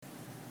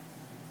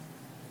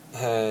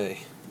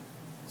Hey,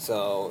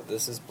 so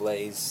this is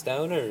Blaze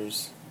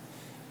Stoners,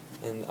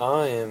 and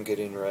I am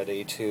getting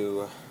ready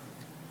to,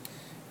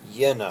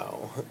 you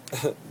know,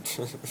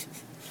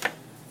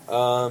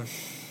 um,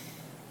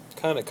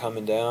 kind of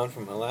coming down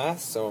from my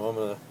last, so I'm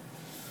gonna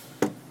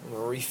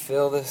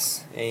refill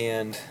this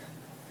and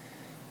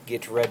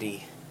get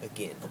ready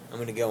again. I'm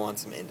gonna go on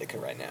some indica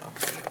right now.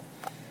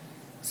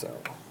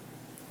 So,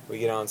 we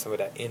get on some of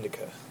that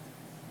indica.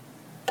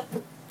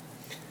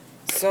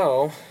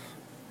 So,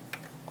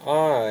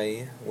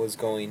 I was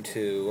going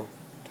to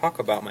talk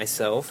about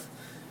myself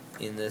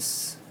in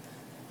this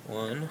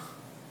one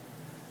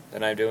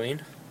that I'm doing.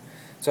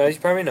 So as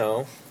you probably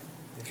know,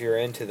 if you're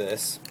into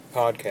this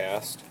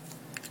podcast,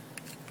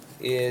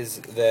 is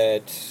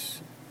that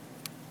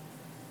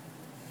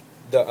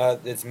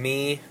it's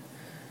me,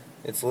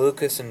 it's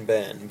Lucas and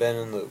Ben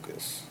and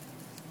Lucas.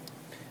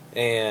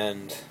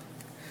 And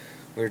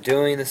we're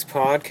doing this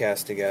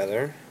podcast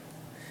together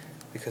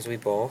because we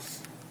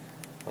both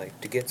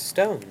like to get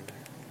stoned.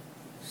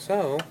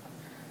 So,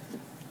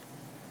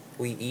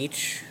 we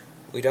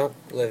don't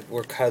live,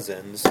 we're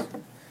cousins,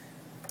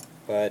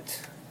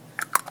 but,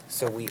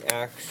 so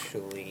what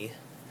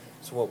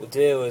we'll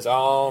do is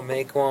I'll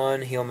make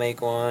one, he'll make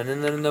one,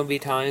 and then there'll be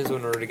times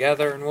when we're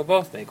together and we'll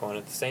both make one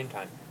at the same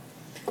time.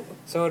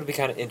 So it'll be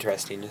kind of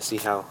interesting to see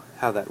how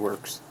that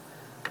works.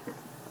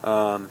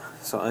 So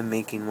I'm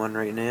making one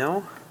right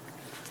now.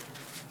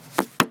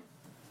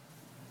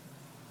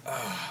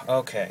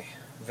 Okay,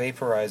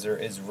 Vaporizer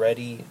is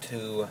ready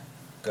to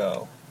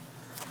go.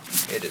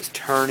 It is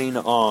turning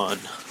on.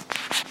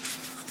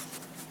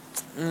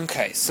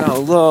 Okay, so a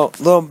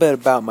little bit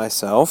about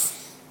myself.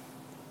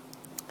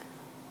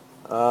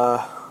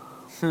 What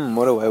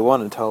do I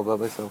want to tell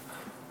about myself?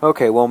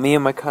 Okay, well, me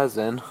and my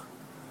cousin,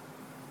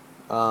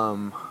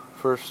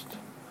 first,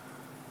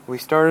 we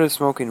started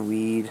smoking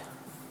weed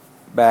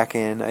back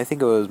in, I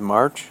think it was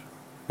March,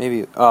 maybe,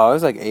 it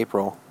was like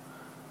April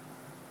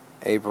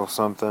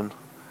something,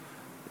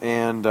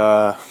 and,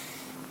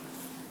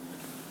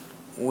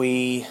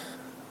 we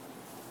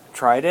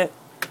tried it,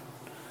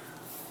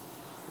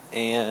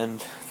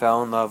 and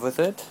fell in love with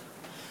it,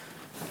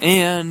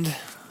 and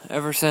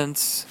ever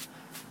since,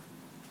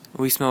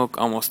 we smoke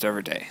almost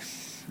every day.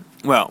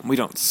 Well, we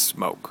don't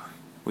smoke.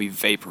 We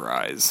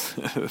vaporize.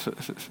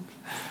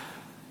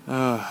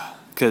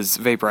 Because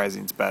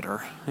vaporizing's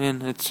better.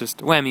 And it's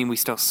just, well, I mean, we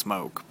still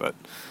smoke, but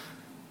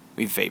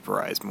we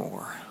vaporize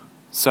more.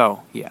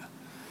 So, yeah.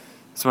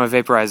 So my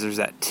vaporizer's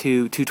at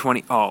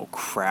 220. Oh,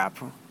 crap.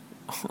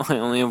 I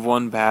only have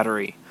one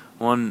battery.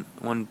 One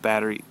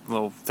battery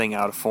little thing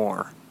out of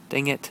 4.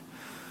 Dang it.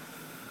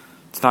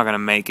 It's not going to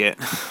make it.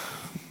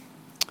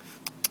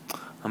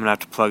 I'm going to have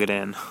to plug it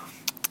in.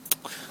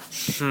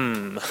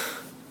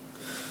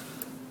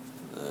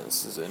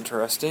 This is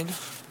interesting.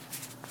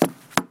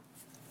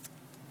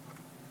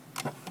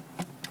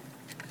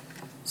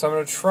 So I'm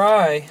going to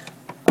try.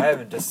 I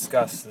haven't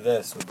discussed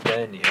this with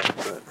Ben yet,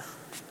 but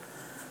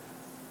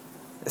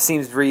it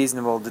seems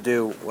reasonable to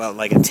do, well,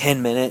 like a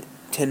 10 minute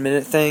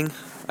thing.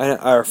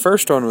 Our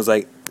first one was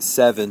like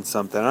 7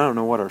 something. I don't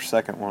know what our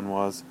second one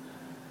was.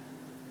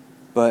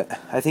 But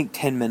I think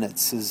 10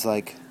 minutes is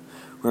like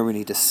where we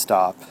need to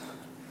stop.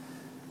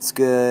 It's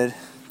good.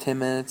 10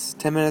 minutes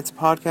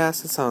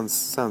podcast. It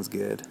sounds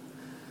good.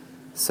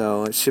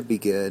 So it should be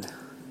good.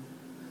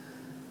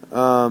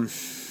 Well,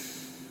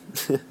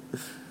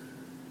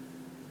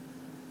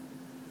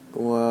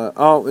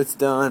 it's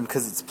done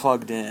because it's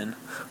plugged in.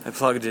 I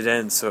plugged it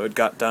in, so it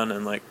got done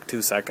in like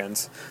 2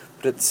 seconds.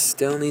 But it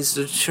still needs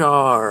to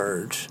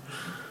charge.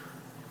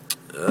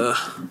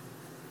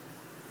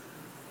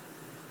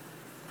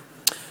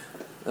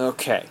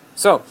 Okay,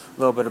 so a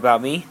little bit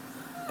about me.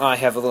 I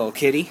have a little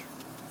kitty.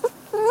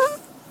 I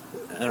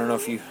don't know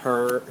if you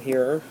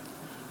hear her,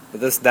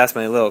 but that's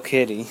my little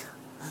kitty.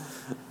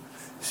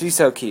 She's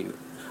so cute.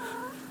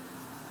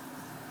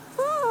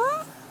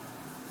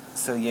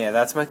 So yeah,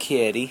 that's my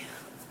kitty.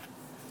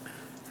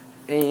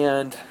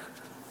 And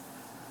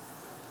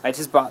I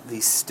just bought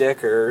these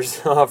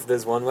stickers off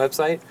this one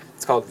website.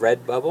 It's called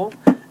Redbubble.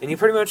 And you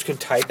pretty much can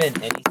type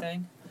in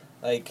anything.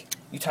 Like,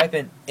 you type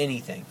in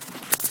anything.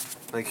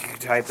 Like, you can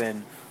type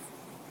in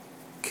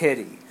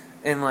kitty.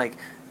 And, like,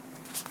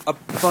 a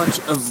bunch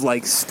of,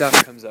 like,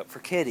 stuff comes up for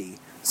kitty.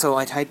 So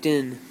I typed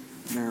in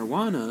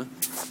marijuana,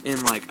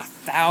 and, like,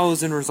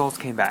 1,000 results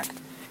came back.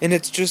 And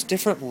it's just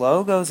different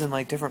logos and,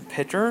 like, different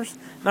pictures.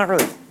 Not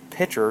really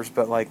pictures,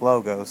 but, like,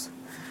 logos.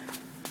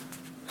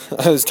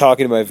 I was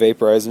talking to my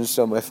vaporizer and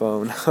still on my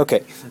phone.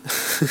 Okay.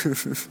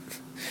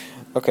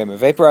 Okay, my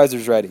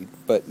vaporizer's ready,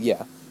 but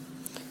yeah.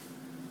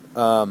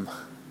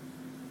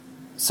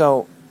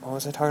 So, what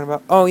was I talking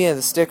about? Oh, yeah,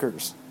 the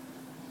stickers.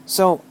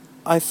 So,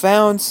 I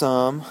found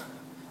some,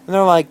 and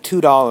they're like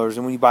 $2,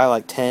 and when you buy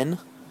like 10,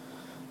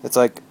 it's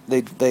like,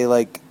 they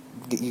like,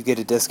 you get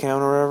a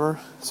discount or whatever.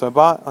 So I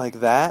bought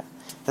like that,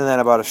 and then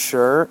I bought a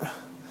shirt.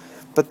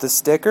 But the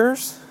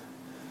stickers,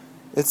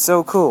 it's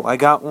so cool. I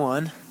got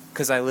one,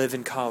 because we live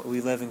in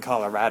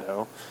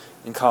Colorado,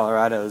 and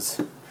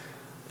Colorado's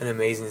an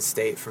amazing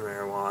state for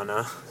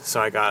marijuana. So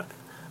I got,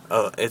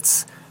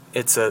 it's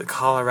a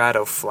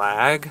Colorado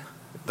flag,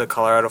 the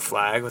Colorado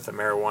flag with a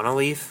marijuana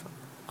leaf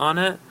on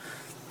it.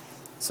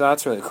 So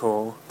that's really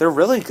cool. They're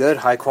really good,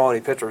 high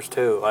quality pictures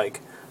too.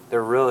 Like,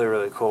 they're really,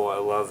 really cool. I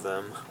love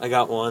them. I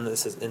got one that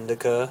says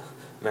indica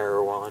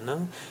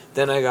marijuana.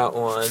 Then I got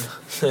one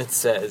that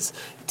says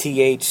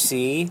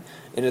THC,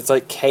 and it's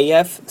like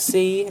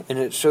KFC, and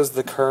it shows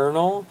the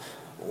colonel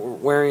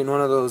wearing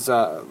one of those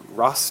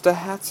Rasta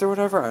hats or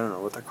whatever. I don't know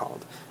what they're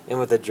called. And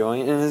with a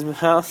joint in his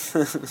mouth.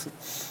 So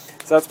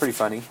that's pretty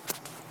funny.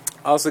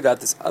 I also got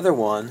this other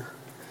one,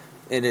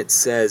 and it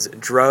says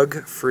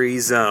drug-free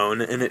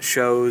zone, and it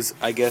shows,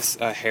 I guess,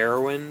 a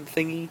heroin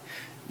thingy.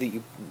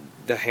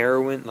 The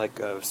heroin, like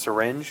a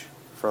syringe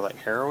for like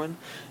heroin.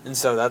 And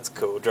so that's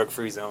cool,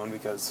 drug-free zone,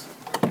 because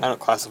I don't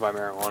classify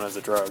marijuana as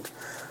a drug.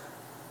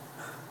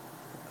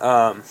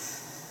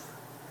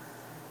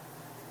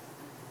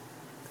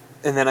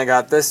 And then I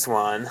got this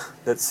one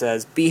that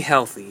says, be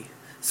healthy,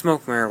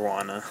 smoke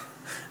marijuana.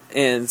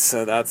 And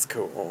so that's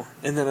cool.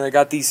 And then I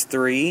got these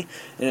 3,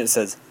 and it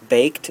says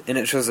baked, and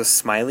it shows a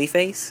smiley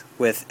face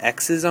with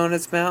X's on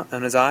its mouth,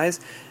 on his eyes,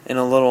 and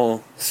a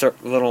little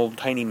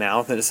tiny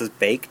mouth, and it says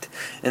baked.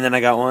 And then I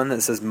got one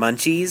that says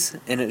munchies,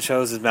 and it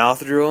shows his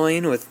mouth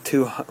drooling with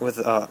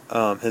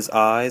his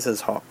eyes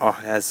as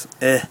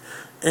I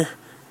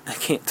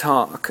can't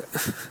talk,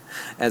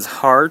 as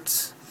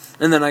hearts.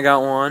 And then I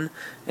got one,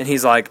 and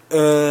he's like,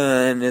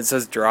 and it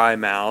says dry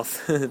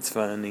mouth. It's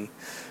funny.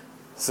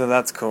 So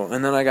that's cool.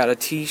 And then I got a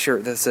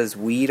t-shirt that says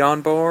weed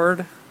on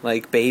board,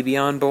 like baby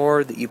on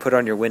board, that you put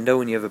on your window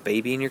when you have a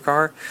baby in your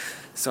car.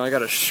 So I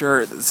got a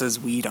shirt that says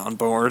weed on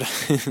board.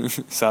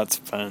 So that's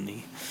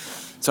funny.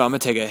 So I'm going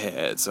to take a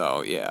hit,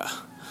 so yeah.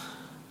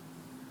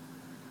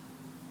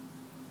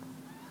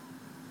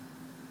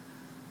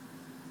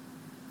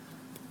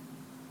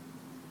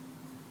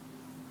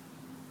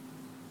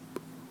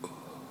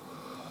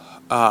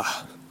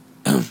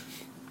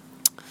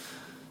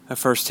 That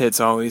first hit's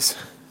always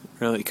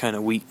really kind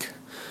of weak,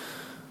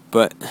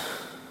 but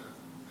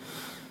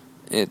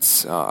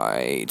it's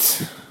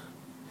alright.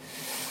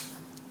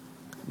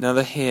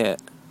 Another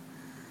hit.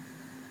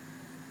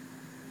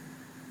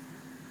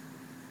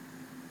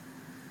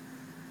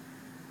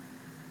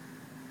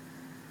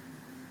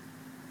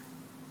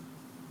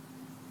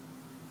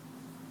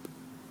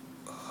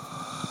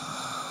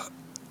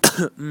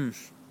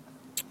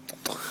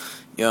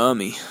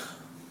 Yummy.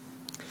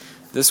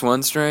 This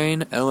one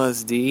strain,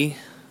 LSD,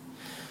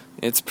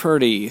 it's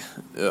pretty,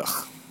 I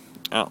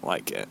don't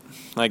like it.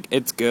 Like,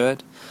 it's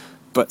good,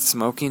 but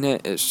smoking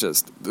it, it's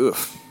just, it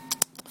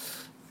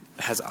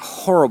has a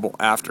horrible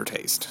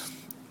aftertaste.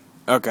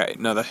 Okay,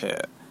 another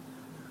hit.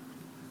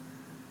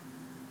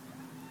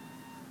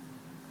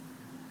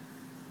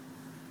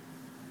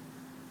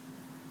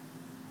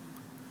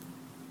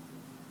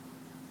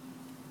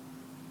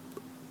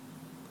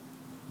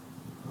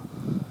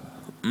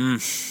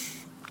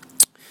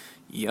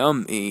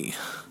 Yummy.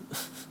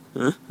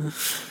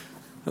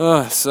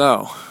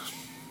 So,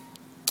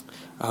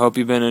 I hope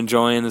you've been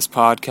enjoying this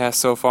podcast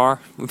so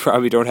far. We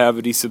probably don't have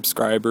any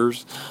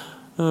subscribers.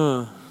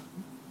 It'll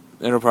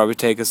probably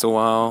take us a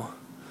while.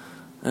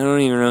 I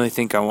don't even really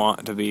think I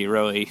want to be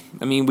really...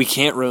 I mean, we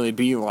can't really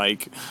be,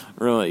 like,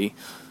 really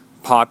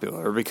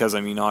popular because,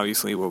 I mean,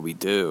 obviously what we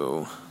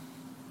do.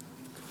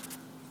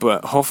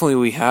 But hopefully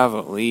we have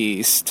at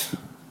least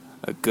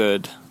a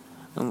good...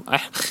 I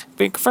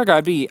think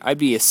I'd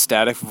be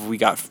ecstatic if we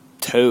got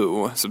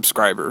 2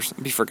 subscribers.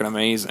 It'd be freaking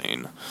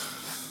amazing.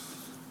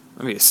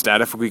 I'd be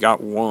ecstatic if we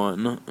got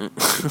 1.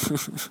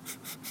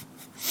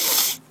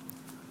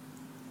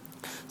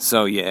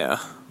 So yeah,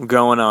 we're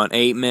going on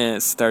 8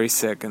 minutes, 30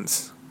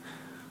 seconds.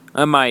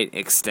 I might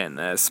extend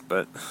this,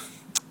 but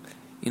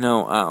I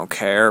don't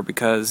care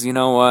because you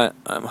know what?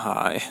 I'm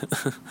high.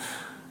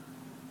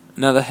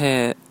 Another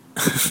hit.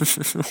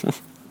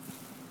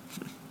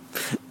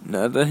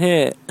 Another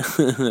hit.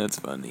 That's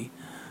funny.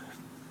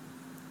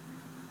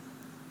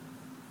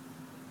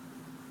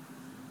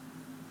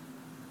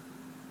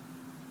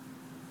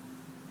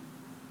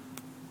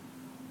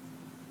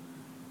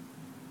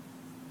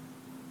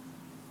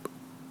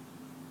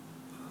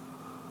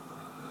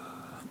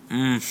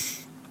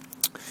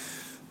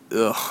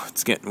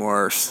 It's getting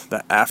worse.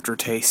 That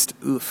aftertaste.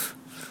 Oof.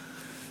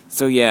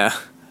 So yeah,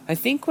 I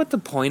think what the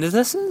point of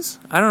this is,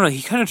 I don't know,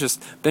 he kind of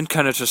just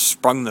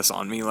sprung this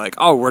on me, like,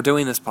 oh, we're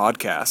doing this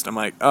podcast. I'm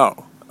like,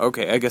 oh,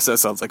 okay, I guess that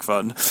sounds like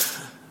fun.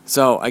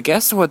 So, I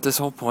guess what this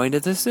whole point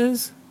of this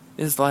is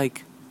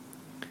like,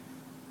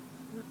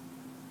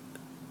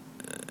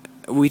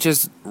 we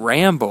just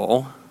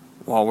ramble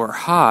while we're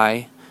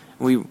high,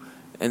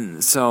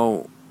 and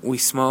so we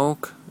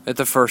smoke at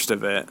the first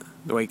of it,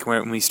 like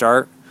when we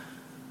start,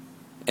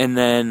 and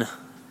then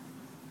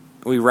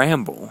we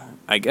ramble.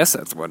 I guess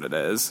that's what it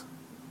is.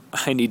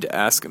 I need to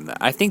ask him that.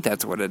 I think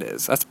that's what it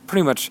is. That's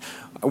pretty much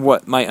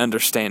what my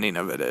understanding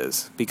of it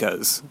is.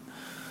 Because,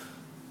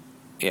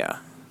 yeah,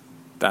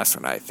 that's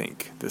what I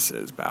think this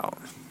is about.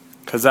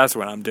 Because that's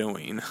what I'm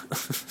doing.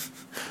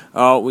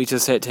 Oh, we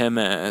just hit 10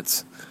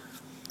 minutes.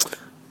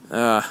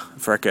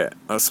 Frick it.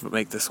 Let's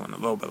make this one a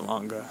little bit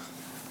longer.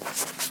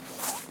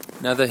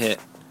 Another hit.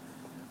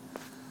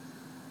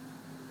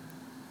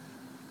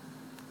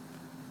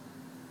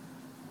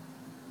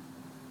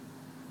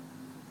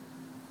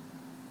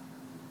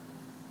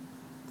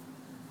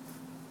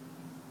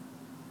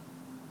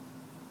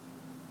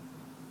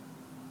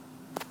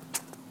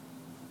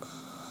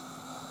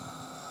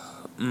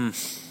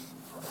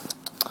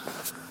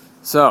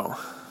 So,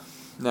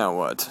 now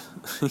what?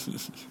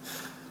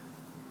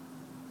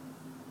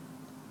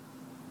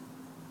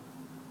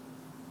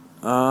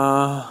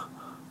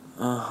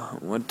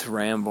 What to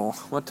ramble?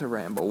 What to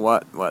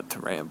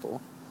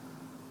ramble?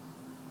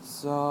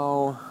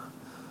 So,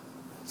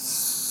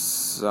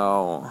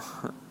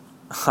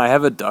 I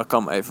have a duck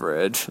on my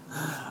fridge.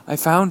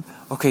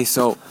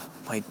 So,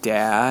 my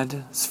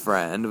dad's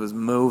friend was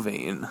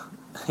moving,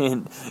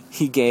 and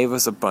he gave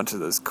us a bunch of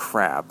this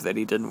crap that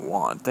he didn't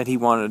want, that he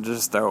wanted to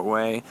just throw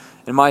away.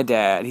 And my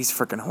dad, he's a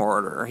freaking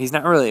hoarder. He's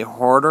not really a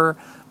hoarder,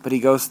 but he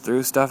goes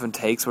through stuff and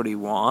takes what he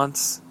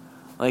wants.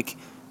 Like,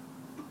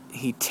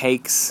 he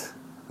takes,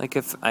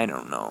 I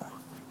don't know.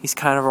 He's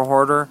kind of a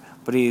hoarder,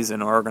 but he's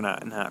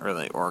not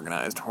really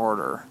organized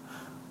hoarder.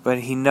 But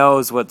he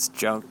knows what's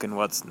junk and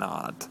what's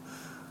not.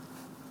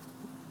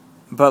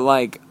 But,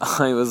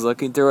 I was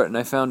looking through it and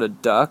I found a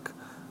duck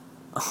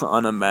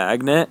on a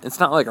magnet. It's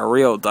not like a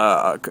real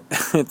duck.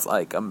 It's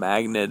like a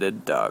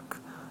magneted duck.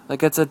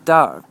 It's a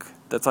duck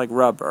that's like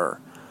rubber.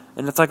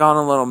 And it's on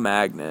a little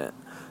magnet.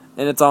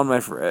 And it's on my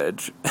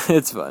fridge.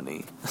 It's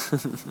funny.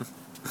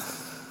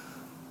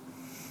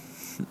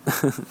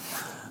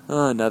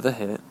 Oh, another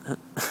hit.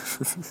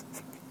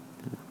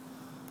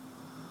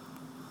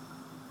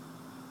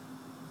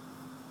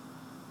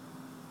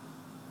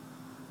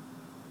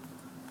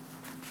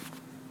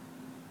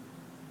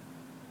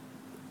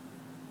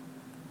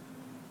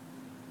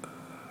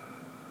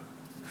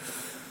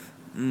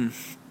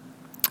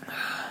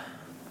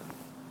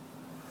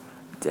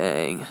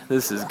 Dang,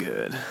 this is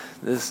good.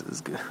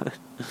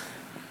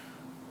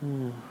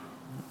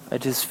 I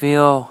just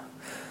feel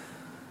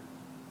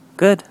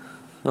good.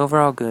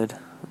 Overall good.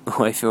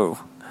 I feel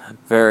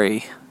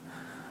very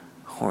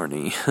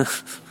horny.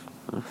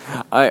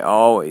 I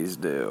always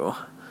do.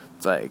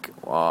 It's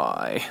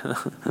why?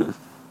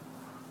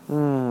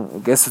 I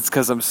guess it's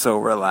because I'm so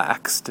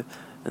relaxed.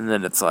 And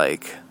then it's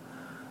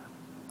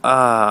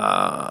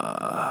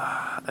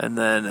and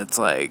then it's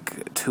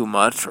too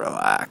much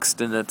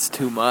relaxed, and it's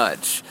too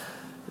much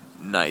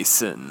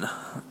nice and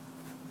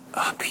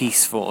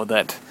peaceful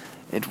that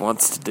it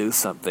wants to do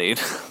something.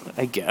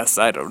 I guess.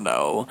 I don't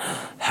know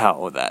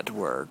how that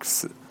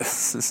works.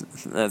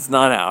 That's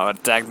not how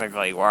it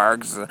technically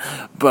works,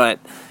 but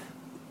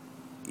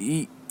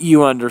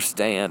you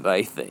understand,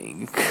 I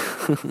think.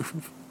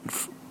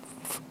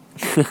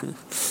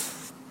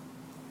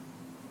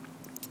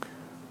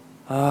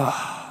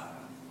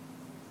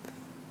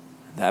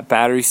 That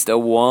battery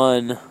still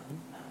won.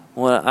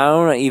 Well, I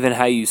don't know even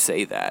how you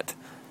say that.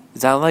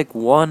 Is that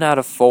 1 out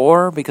of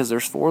 4? Because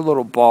there's 4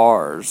 little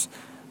bars.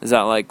 Is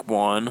that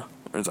 1?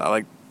 Or is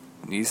that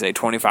you say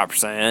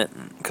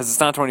 25%? Because it's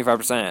not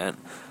 25%.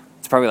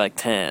 It's probably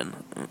 10.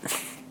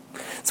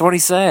 So what do you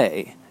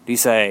say? Do you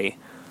say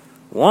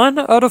 1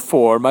 out of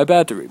 4, my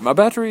battery? My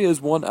battery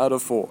is 1 out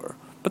of 4.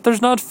 But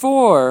there's not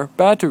 4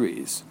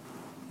 batteries.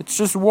 It's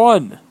just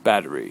 1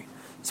 battery.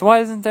 So why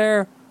isn't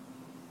there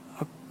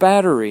a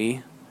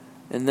battery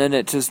and then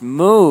it just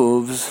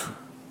moves?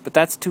 But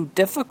that's too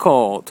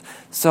difficult.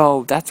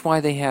 So that's why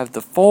they have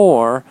the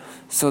 4,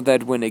 so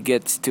that when it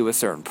gets to a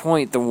certain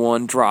point, the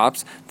 1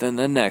 drops, then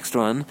the next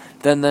one,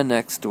 then the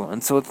next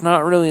one. So it's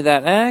not really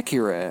that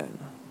accurate.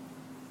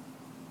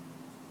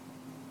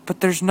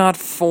 But there's not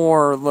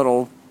 4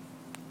 little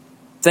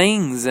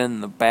things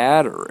in the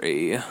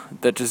battery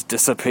that just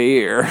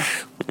disappear.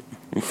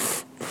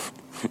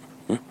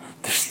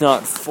 There's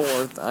not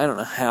 4. I don't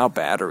know how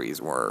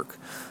batteries work.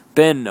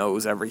 Ben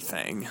knows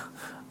everything.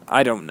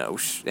 I don't know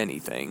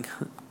anything.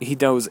 He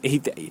knows. He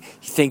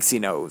thinks he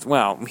knows.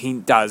 Well, he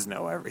does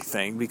know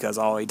everything because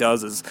all he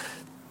does is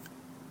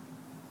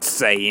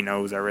say he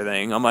knows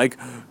everything. I'm like,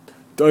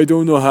 I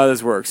don't know how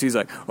this works. He's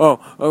like, oh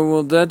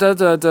well,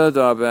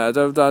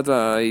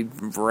 He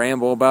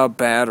ramble about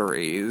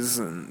batteries,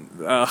 and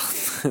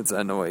it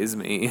annoys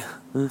me.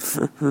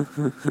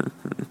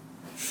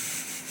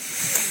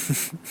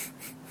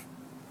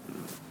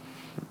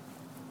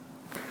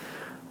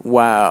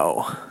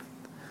 Wow.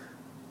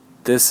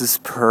 This is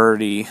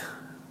pretty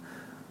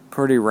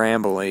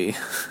rambly.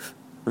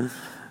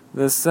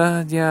 This,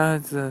 yeah,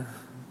 it's,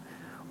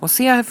 well,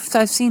 see, I've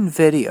seen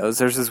videos.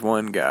 There's this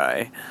one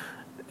guy.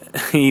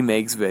 He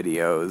makes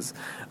videos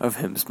of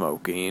him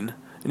smoking,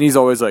 and he's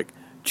always like,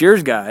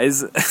 "Cheers,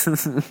 guys,"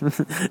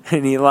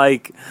 and he's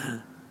like,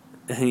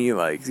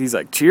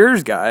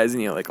 "Cheers, guys,"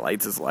 and he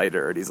lights his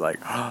lighter, and he's like,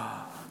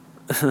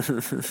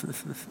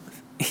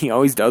 he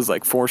always does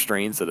 4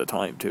 strains at a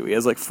time too. He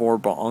has 4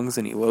 bongs,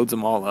 and he loads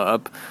them all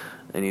up,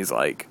 and he's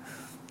like,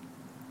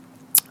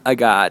 I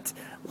got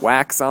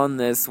wax on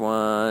this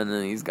one,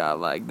 and he's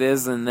got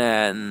this and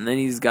that, and then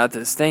he's got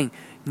this thing.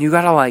 You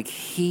gotta, like,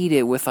 heat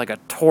it with, like, a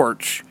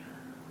torch.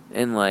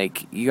 And,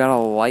 like, you gotta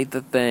light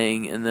the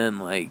thing, and then,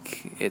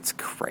 like, it's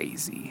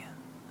crazy.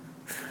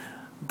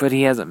 But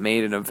he hasn't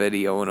made it a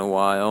video in a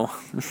while.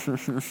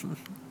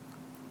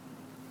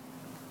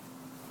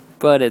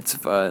 But it's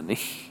funny.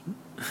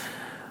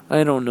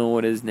 I don't know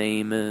what his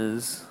name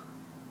is.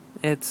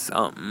 It's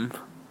something.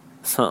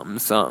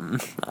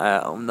 Something. I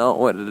don't know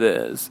what it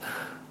is.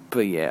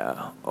 But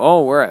yeah.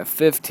 Oh, we're at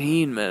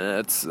 15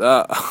 minutes.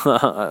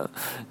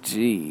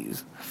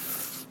 Jeez.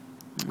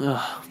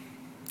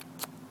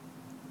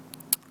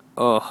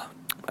 Oh,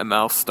 my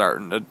mouth's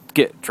starting to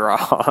get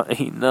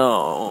dry.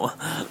 No.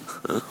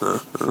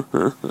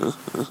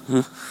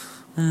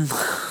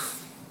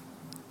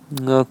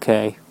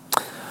 Okay.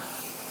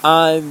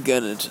 I'm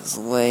gonna just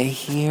lay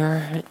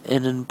here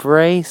and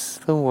embrace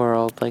the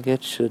world like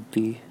it should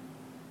be.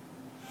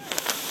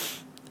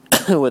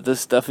 With a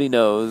stuffy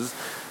nose.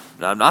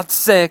 I'm not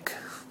sick.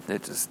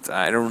 It just,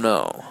 I don't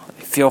know.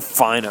 I feel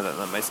fine other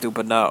than my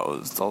stupid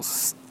nose. It's all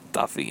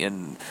stuffy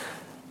and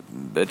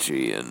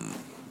bitchy and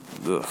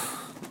ugh.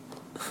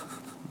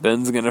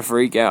 Ben's gonna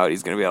freak out.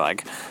 He's gonna be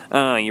like,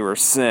 "Ah, you were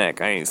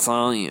sick. I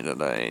saw you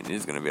today." And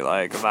he's gonna be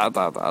like, "Stop.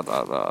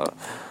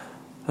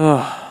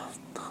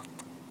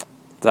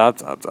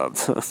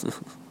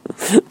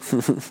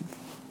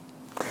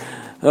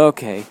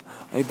 Okay,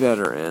 I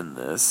better end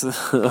this.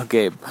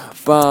 Okay,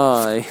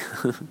 bye.